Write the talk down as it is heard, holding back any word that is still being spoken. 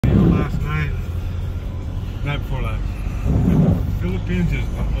last night. Night before last. The Philippines is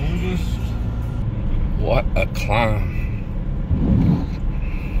the oldest. What a climb.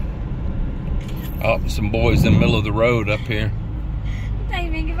 Oh, some boys in the middle of the road up here.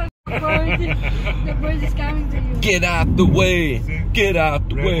 The bird is coming to you. Get out the way. Get out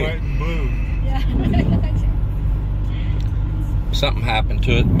the way. Red, white, and blue. Yeah. Something happened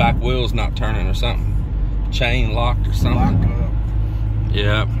to it. Back wheel's not turning or something. Chain locked or something. Locked up.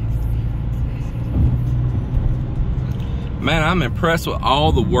 Yeah. Man, I'm impressed with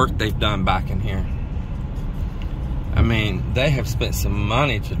all the work they've done back in here. I mean, they have spent some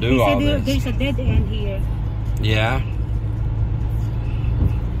money to do all this. There's a dead end here. Yeah.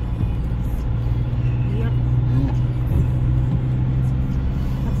 Yep.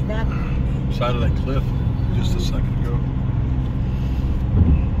 What's that? Side of that cliff just a second ago.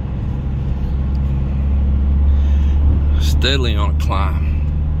 Steadily on a climb.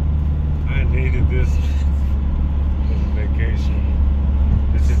 I needed this vacation,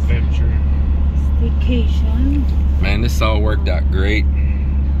 this adventure. Vacation. Man, this all worked out great.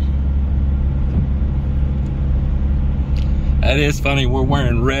 That is funny. We're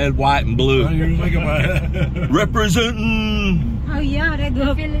wearing red, white, and blue. I didn't even think about it. Representing Oh yeah, the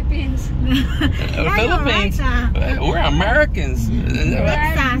Philippines. Philippines. Right, We're Americans.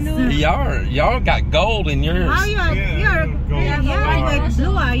 Y'all got gold in yours. Oh, you're blue.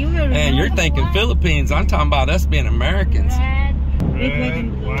 And you're thinking Philippines. I'm talking about us being Americans.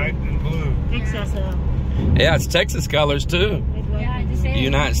 Red, white, and blue. Texas. Yeah, it's Texas colors too. Yeah, the same.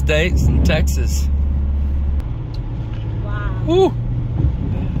 United States and Texas. Wow. Woo.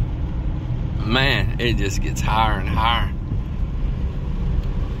 Man, it just gets higher and higher.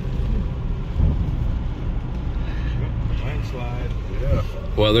 Landslide. Yeah.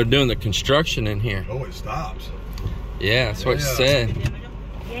 Well, they're doing the construction in here. Oh, it stops. Yeah, that's what it said.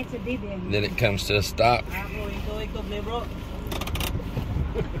 Yeah, it's a dead end. Then it comes to a stop. I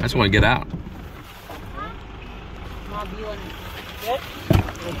just want to get out.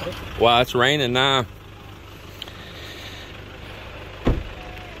 Wow, it's raining now.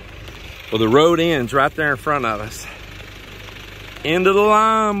 Well, the road ends right there in front of us. End of the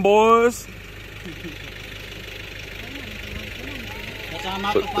line, boys.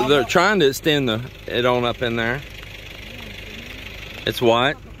 But they're trying to extend it on up in there. It's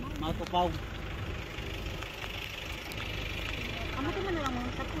what?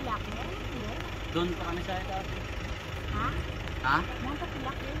 Doon pa kami sa ito. Ha?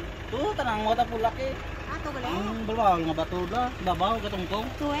 Tuh, tanang mo tapulak eh. Ato wala. Ang balbawal nga bato la, babaw katungtong.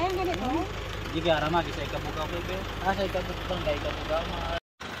 Tuwing ganito. Jiga rama sa ikabugaw bebe. Sa ikabugaw kay ikabugaw.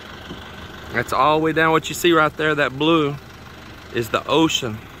 That's all the way down. What you see right there, that blue, is the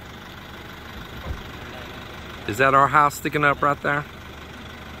ocean. Is that our house sticking up right there?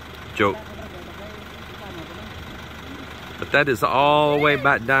 Joke. But that is all the way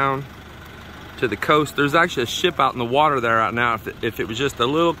back down to the coast. There's actually a ship out in the water there right now. If it was just a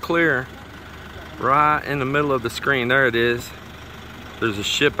little clearer, right in the middle of the screen, there it is. There's a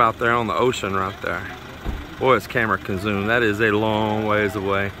ship out there on the ocean right there. Boy, this camera can zoom. That is a long ways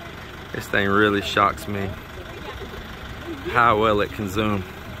away. This thing really shocks me how well it can zoom.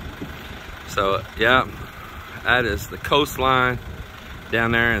 So yeah, that is the coastline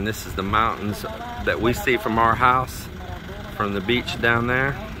down there, and this is the mountains that we see from our house, from the beach down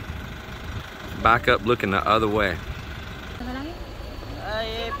there. Back up looking the other way.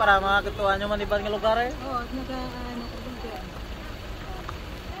 Ay, para makakatuwa nyo man ibang lugar eh. Oo,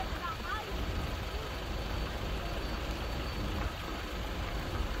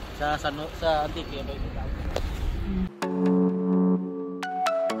 sa Antique ba ito?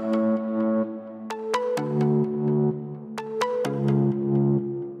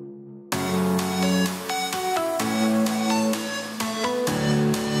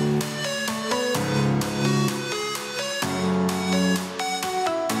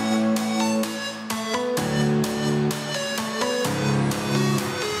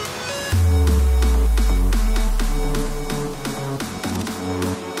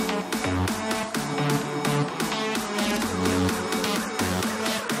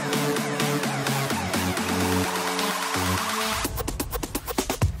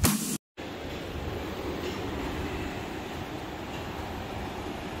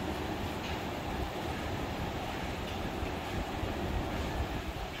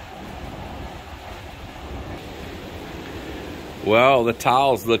 Well, the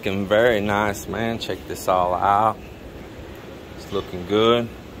tile's looking very nice, man. Check this all out. It's looking good.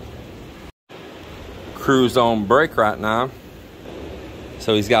 Crew's on break right now.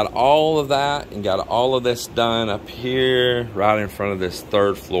 So he's got all of that and got all of this done up here right in front of this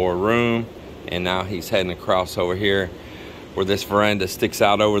 3rd floor room. And now he's heading across over here where this veranda sticks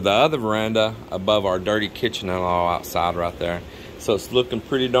out over the other veranda above our dirty kitchen and all outside right there. So it's looking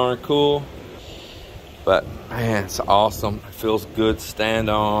pretty darn cool. But man, it's awesome. It feels good to stand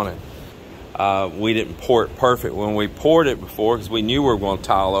on. And we didn't pour it perfect when we poured it before because we knew we were going to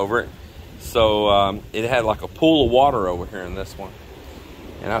tile over it. So it had like a pool of water over here in this one.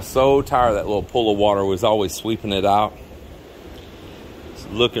 And I was so tired of that little pool of water. Was always sweeping it out. It's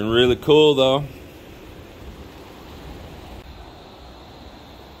looking really cool though.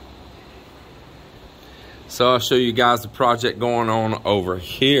 So I'll show you guys the project going on over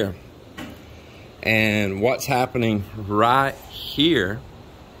here. And what's happening right here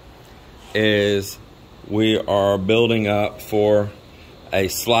is we are building up for a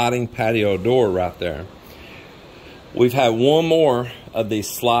sliding patio door right there. We've had one more of these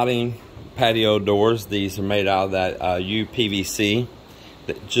sliding patio doors. These are made out of that UPVC,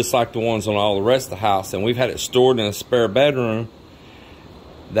 just like the ones on all the rest of the house. And we've had it stored in a spare bedroom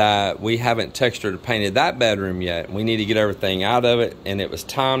that we haven't textured or painted that bedroom yet. We need to get everything out of it. And it was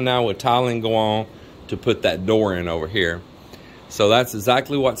time now with tiling go on to put that door in over here. So that's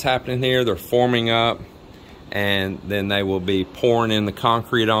exactly what's happening here. They're forming up and then they will be pouring in the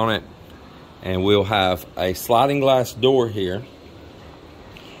concrete on it. And we'll have a sliding glass door here.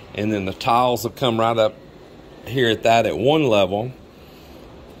 And then the tiles will come right up here at one level.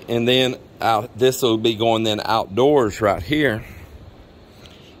 And then this will be going then outdoors right here.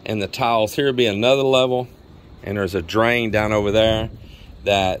 And the tiles here will be another level. And there's a drain down over there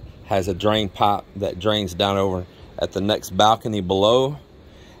that has a drain pipe that drains down over at the next balcony below.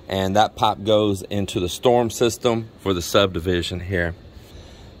 And that pipe goes into the storm system for the subdivision here.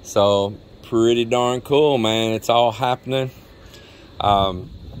 So pretty darn cool, man. It's all happening.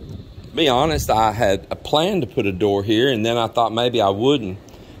 Be honest, I had a plan to put a door here and then I thought maybe I wouldn't,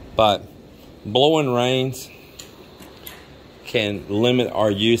 but blowing rains can limit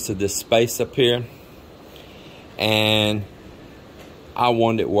our use of this space up here, and I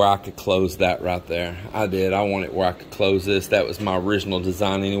wanted it where I could close that right there. I did. I wanted it where I could close this. That was my original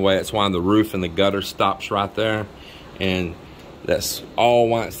design anyway. That's why the roof and the gutter stops right there, and that's all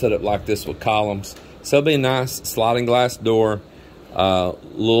why it's set up like this with columns. So it'll be a nice sliding glass door,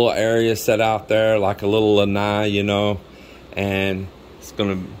 little area set out there like a little lanai, you know, and it's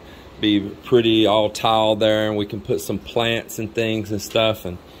gonna be pretty all tiled there, and we can put some plants and things and stuff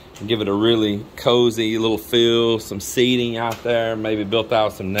and give it a really cozy little feel. Some seating out there, maybe built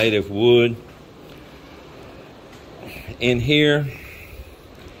out some native wood. In here,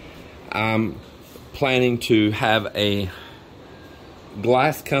 I'm planning to have a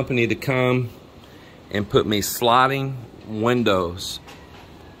glass company to come and put me sliding windows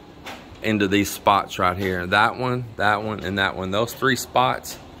into these spots right here. That one, and that one. Those 3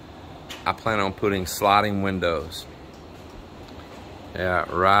 spots, I plan on putting sliding windows. Yeah,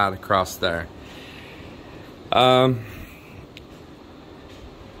 right across there. I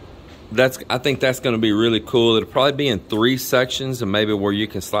think that's going to be really cool. It'll probably be in 3 sections, and maybe where you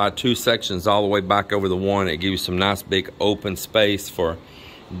can slide 2 sections all the way back over the one. It gives you some nice big open space for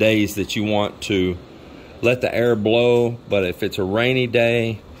days that you want to let the air blow. But if it's a rainy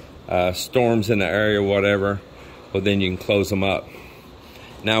day, storms in the area, whatever, well, then you can close them up.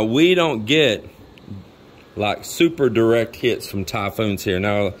 Now, we don't get like super direct hits from typhoons here.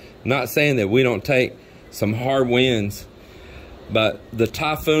 Now, I'm not saying that we don't take some hard winds, but the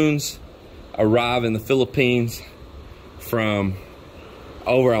typhoons arrive in the Philippines from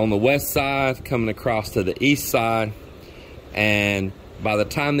over on the west side, coming across to the east side, and by the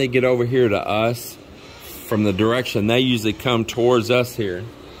time they get over here to us, from the direction they usually come towards us here,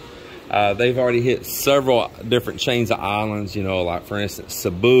 they've already hit several different chains of islands, you know, like for instance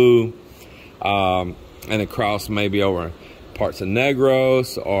Cebu, and across maybe over parts of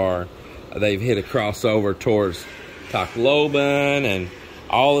Negros, or they've hit across over towards Tacloban and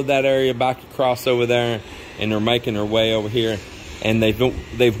all of that area back across over there, and they're making their way over here, and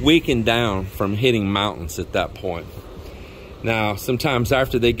they've weakened down from hitting mountains at that point. Now, sometimes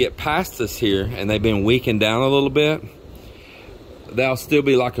after they get past us here and they've been weakened down a little bit, they'll still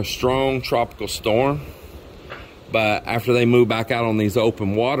be like a strong tropical storm. But after they move back out on these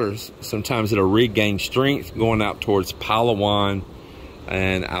open waters, sometimes it'll regain strength going out towards Palawan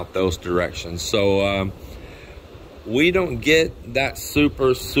and out those directions. So we don't get that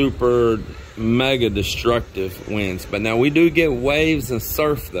super mega destructive winds. But now we do get waves and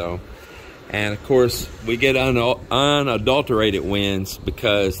surf though. And of course, we get unadulterated winds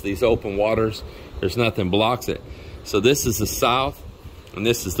because these open waters, there's nothing blocks it. So this is the south. and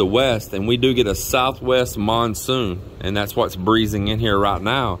this is the west, and we do get a southwest monsoon, and that's what's breezing in here right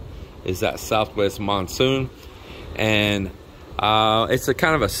now, is that southwest monsoon. And it's a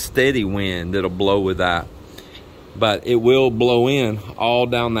kind of a steady wind that'll blow with that, but it will blow in all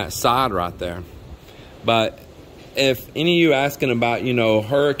down that side right there. But if any of you asking about, you know,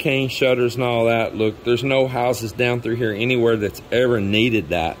 hurricane shutters and all that, look, there's no houses down through here anywhere that's ever needed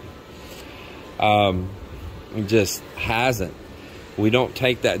that. It just hasn't. We don't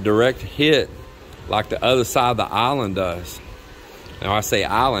take that direct hit like the other side of the island does. Now I say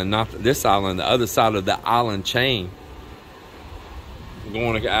island, not this island, the other side of the island chain,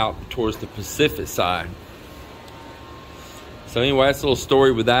 going out towards the Pacific side. So anyway, that's a little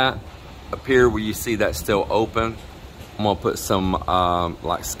story with that. Up here where you see that still open, I'm gonna put some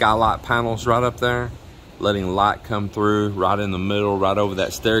like skylight panels right up there, letting light come through right in the middle, right over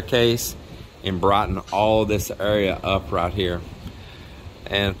that staircase, and brighten all this area up right here.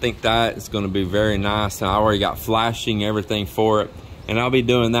 And I think that is going to be very nice. And I already got flashing, everything for it, and I'll be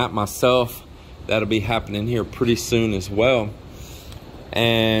doing that myself. That'll be happening here pretty soon as well.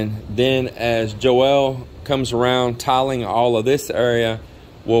 And then as Joelle comes around tiling all of this area,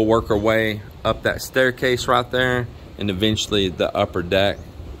 we'll work our way up that staircase right there and eventually the upper deck.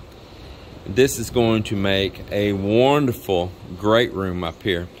 This is going to make a wonderful great room up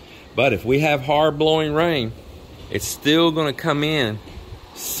here. But if we have hard blowing rain, it's still going to come in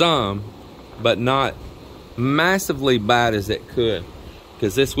some, but not massively bad as it could,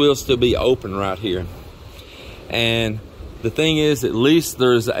 because this will still be open right here. And the thing is, at least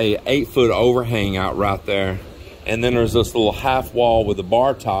there's a 8-foot overhang out right there, and then there's this little half wall with a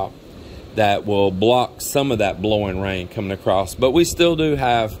bar top that will block some of that blowing rain coming across. But we still do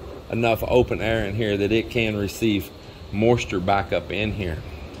have enough open air in here that it can receive moisture back up in here.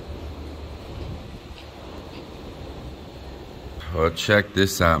 Well, check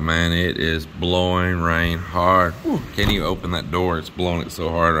this out, man. It is blowing rain hard. Whew, can't even open that door. It's blowing it so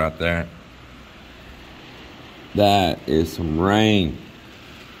hard right there. That is some rain.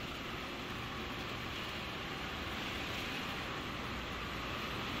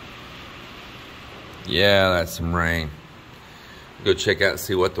 Yeah, that's some rain. Go check out and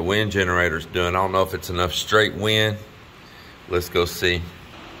see what the wind generator's doing. I don't know if it's enough straight wind. Let's go see.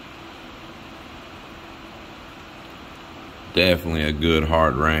 Definitely a good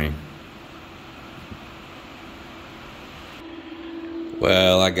hard rain.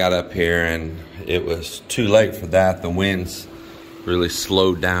 Well, I got up here and it was too late for that. The wind's really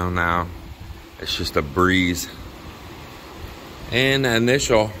slowed down now. It's just a breeze. And the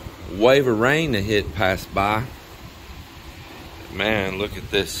initial wave of rain that hit passed by. Man, look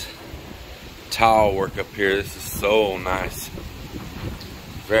at this tile work up here. This is so nice.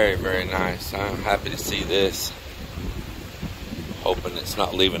 Very, very nice. I'm happy to see this. Hoping it's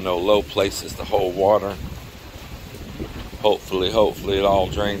not leaving no low places to hold water. Hopefully it all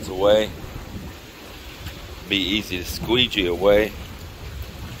drains away. Be easy to squeegee away.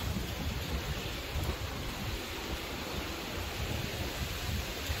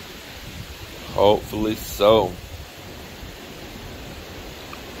 Hopefully so.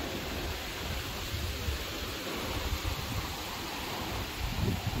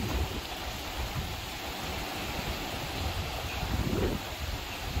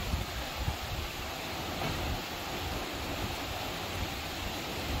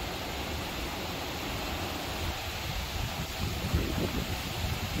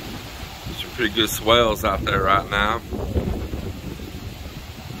 Pretty good swells out there right now.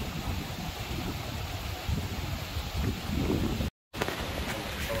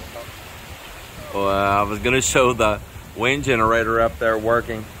 Well, I was gonna show the wind generator up there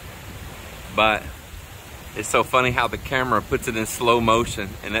working, but it's so funny how the camera puts it in slow motion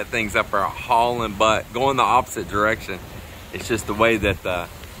and that thing's up there hauling butt, going the opposite direction. It's just the way that the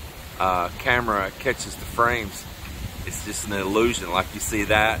camera catches the frames. It's just an illusion. Like you see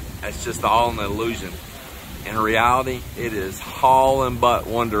that, it's just all an illusion. In reality, it is hauling butt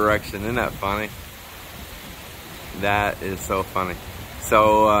one direction. Isn't that funny? That is so funny.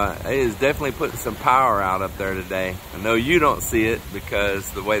 So it is definitely putting some power out up there today. I know you don't see it because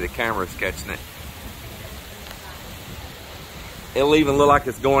the way the camera's catching it. It'll even look like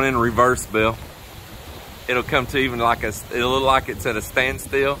it's going in reverse, Bill. It'll come to even like it'll look like it's at a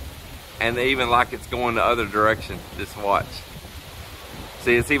standstill. And even like it's going the other direction. Just watch.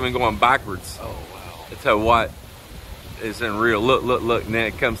 See, it's even going backwards. Oh, wow. That's how what is in real. Look, look, look. And then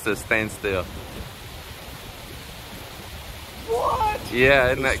it comes to a standstill. What? Yeah,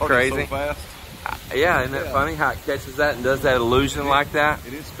 isn't that crazy? So fast. Yeah, isn't that funny how it catches that and does that illusion like that?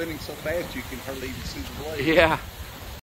 It is spinning so fast you can hardly even see the blade. Yeah.